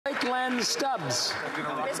Shannon Stubbs.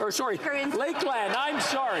 Or sorry, Lakeland. I'm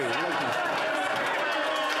sorry.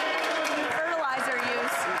 Fertilizer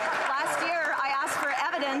use. Last year, I asked for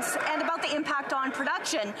evidence and about the impact on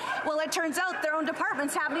production. Well, it turns out their own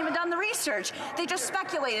departments haven't even done the research. They just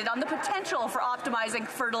speculated on the potential for optimizing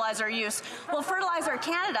fertilizer use. Well, Fertilizer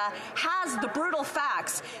Canada has the brutal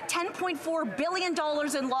facts. $10.4 billion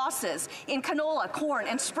in losses in canola, corn,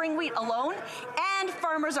 and spring wheat alone, and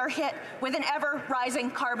farmers are hit with an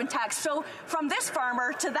ever-rising carbon tax. So from this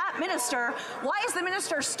farmer to that minister, why is the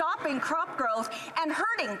minister stopping crop growth and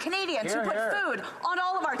hurting Canadians who put food on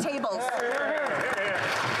all of our tables?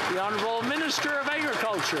 The Honourable Minister of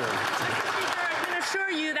Agriculture. I can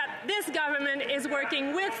assure you that this government is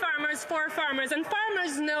working with farmers for farmers, and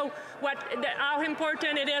farmers know how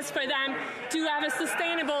important it is for them to have a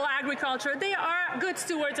sustainable agriculture. They are good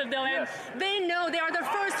stewards of the land. Yes. They know they are the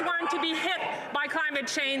first one to be hit by climate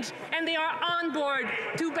change, and they are on board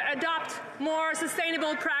to adopt more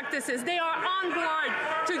sustainable practices. They are on board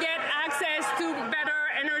to get access to better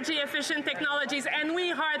energy-efficient technologies, and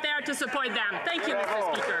we are there to support them. Thank you,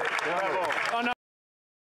 Mr. Speaker.